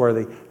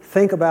praiseworthy,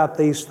 think about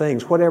these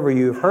things. Whatever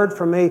you've heard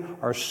from me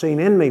or seen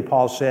in me,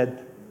 Paul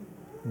said,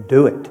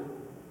 do it.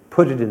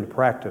 Put it into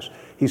practice.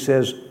 He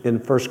says in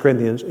 1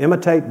 Corinthians,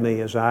 imitate me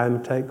as I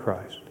imitate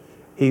Christ.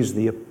 He's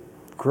the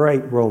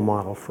great role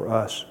model for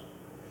us.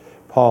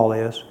 Paul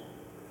is.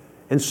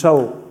 And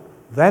so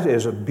that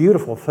is a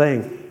beautiful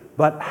thing.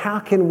 But how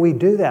can we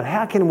do that?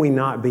 How can we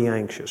not be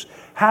anxious?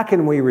 How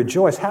can we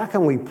rejoice? How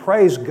can we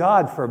praise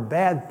God for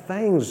bad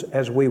things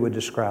as we would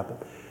describe them?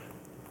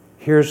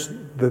 Here's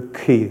the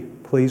key.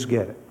 Please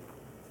get it.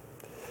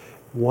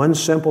 One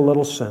simple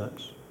little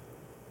sentence.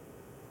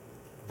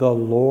 The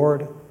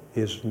Lord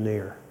is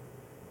near.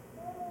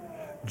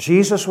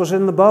 Jesus was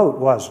in the boat,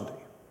 wasn't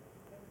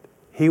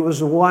he? He was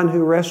the one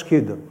who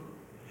rescued them.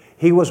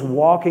 He was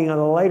walking at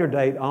a later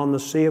date on the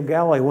Sea of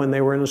Galilee when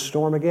they were in a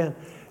storm again.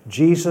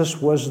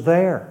 Jesus was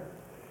there.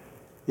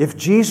 If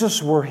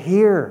Jesus were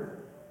here,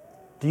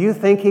 do you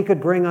think He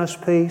could bring us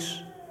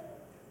peace?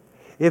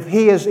 If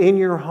He is in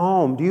your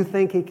home, do you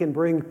think He can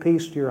bring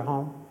peace to your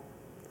home?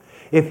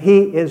 If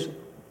He is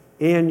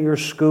in your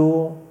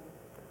school,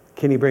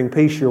 can He bring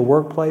peace to your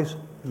workplace?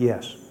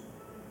 Yes.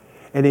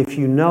 And if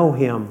you know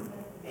Him,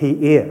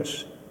 He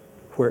is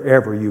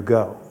wherever you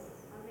go.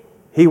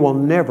 He will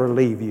never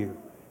leave you.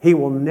 He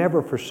will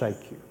never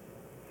forsake you.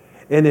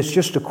 And it's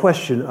just a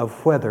question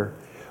of whether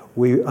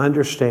we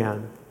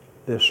understand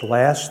this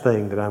last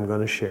thing that I'm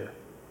going to share.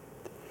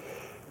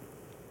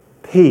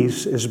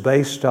 Peace is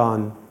based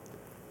on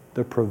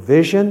the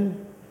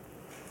provision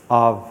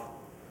of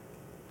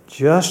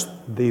just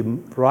the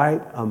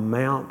right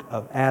amount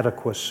of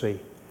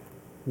adequacy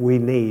we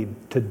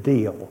need to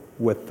deal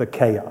with the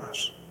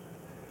chaos.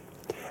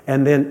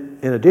 And then,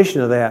 in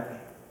addition to that,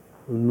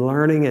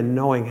 learning and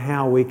knowing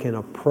how we can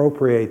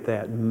appropriate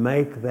that,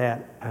 make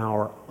that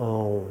our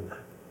own.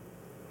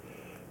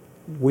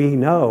 We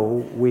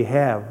know we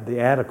have the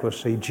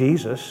adequacy.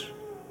 Jesus,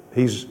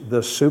 He's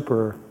the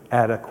super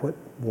adequate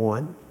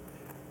one.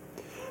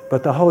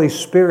 But the Holy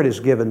Spirit is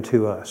given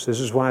to us. This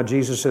is why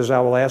Jesus says, I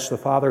will ask the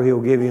Father, He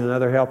will give you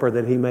another helper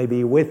that He may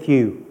be with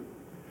you.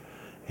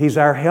 He's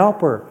our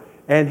helper,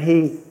 and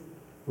He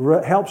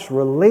helps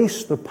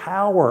release the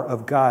power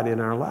of God in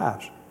our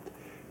lives.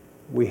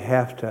 We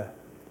have to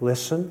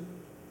listen,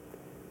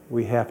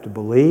 we have to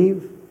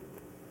believe,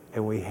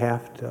 and we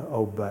have to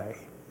obey.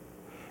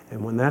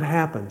 And when that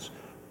happens,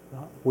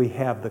 we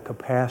have the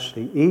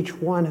capacity, each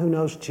one who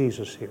knows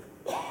Jesus here.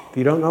 If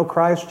you don't know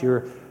Christ,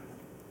 you're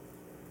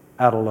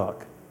out of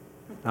luck.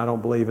 I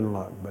don't believe in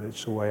luck, but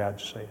it's the way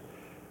I'd say it.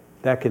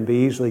 That can be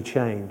easily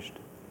changed.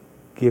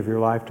 Give your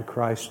life to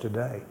Christ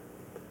today.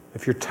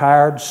 If you're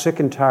tired, sick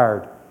and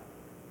tired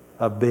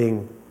of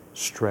being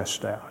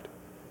stressed out,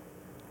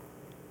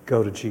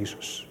 go to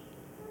Jesus.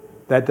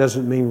 that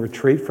doesn't mean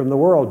retreat from the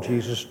world.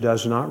 Jesus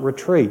does not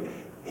retreat.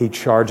 He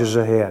charges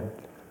ahead.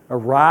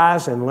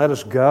 Arise and let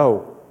us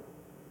go.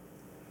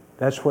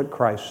 That's what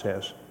Christ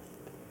says.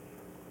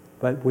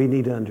 But we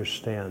need to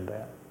understand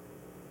that.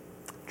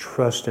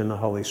 Trust in the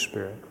Holy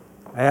Spirit.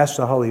 Ask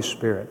the Holy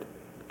Spirit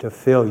to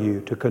fill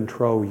you, to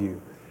control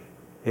you,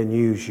 and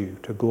use you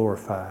to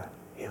glorify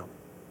Him.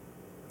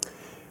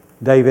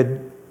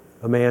 David,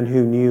 a man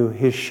who knew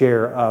his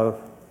share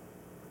of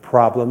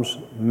problems,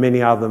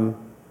 many of them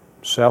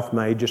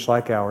self-made, just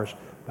like ours,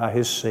 by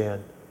his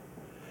sin.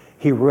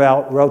 He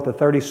wrote the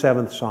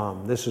 37th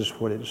Psalm. This is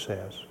what it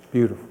says.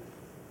 Beautiful.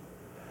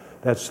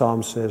 That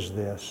psalm says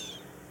this: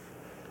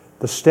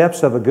 the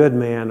steps of a good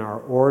man are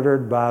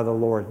ordered by the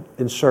Lord.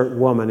 Insert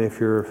woman if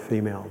you're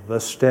female. The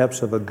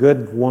steps of a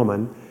good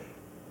woman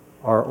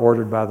are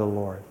ordered by the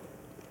Lord.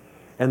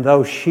 And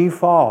though she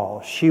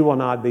fall, she will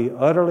not be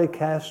utterly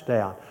cast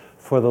down,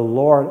 for the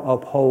Lord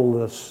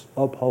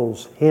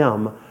upholds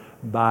him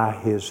by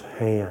His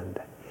hand.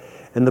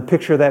 And the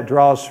picture that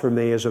draws for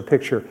me is a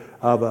picture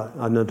of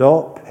an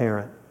adult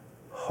parent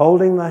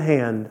holding the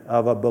hand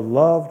of a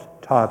beloved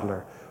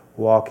toddler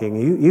walking.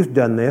 You've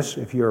done this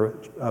if you're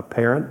a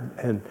parent,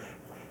 and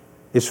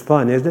it's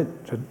fun, isn't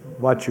it, to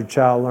watch your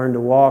child learn to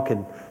walk,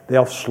 and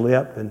they'll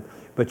slip,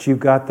 but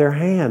you've got their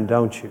hand,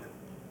 don't you?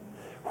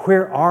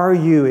 Where are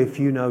you if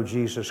you know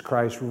Jesus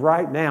Christ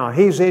right now?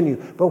 He's in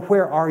you, but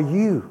where are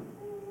you?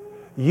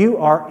 You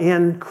are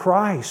in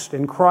Christ,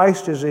 and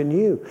Christ is in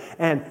you.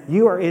 And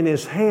you are in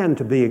His hand,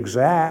 to be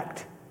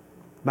exact.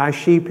 My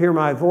sheep hear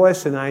my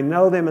voice, and I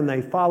know them, and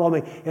they follow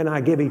me, and I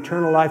give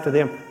eternal life to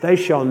them. They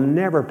shall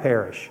never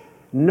perish.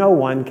 No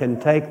one can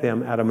take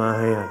them out of my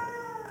hand.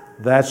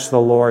 That's the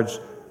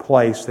Lord's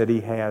place that He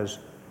has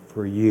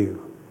for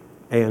you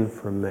and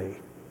for me.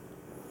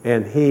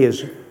 And He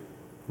is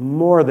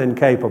more than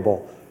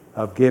capable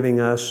of giving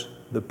us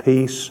the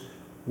peace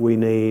we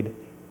need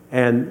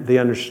and the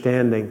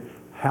understanding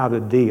how to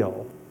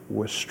deal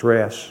with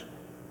stress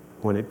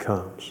when it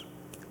comes.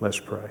 Let's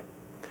pray.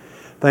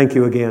 Thank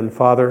you again,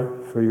 Father,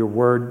 for your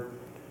word.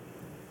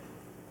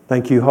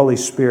 Thank you, Holy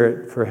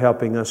Spirit, for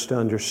helping us to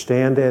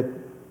understand it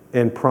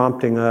and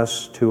prompting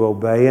us to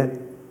obey it.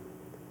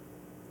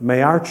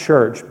 May our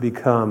church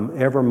become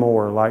ever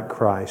more like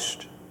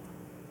Christ.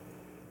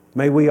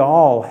 May we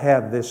all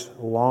have this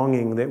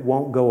longing that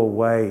won't go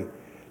away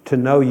to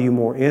know you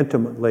more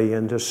intimately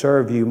and to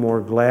serve you more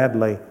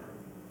gladly.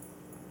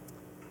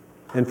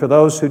 And for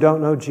those who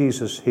don't know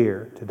Jesus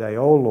here today,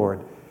 oh Lord,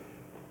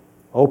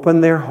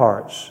 open their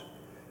hearts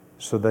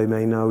so they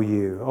may know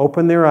you.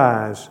 Open their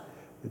eyes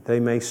that they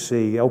may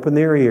see. Open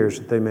their ears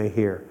that they may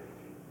hear.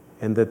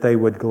 And that they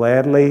would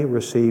gladly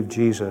receive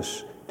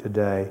Jesus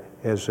today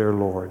as their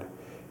Lord.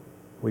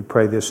 We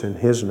pray this in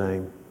His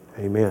name.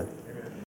 Amen.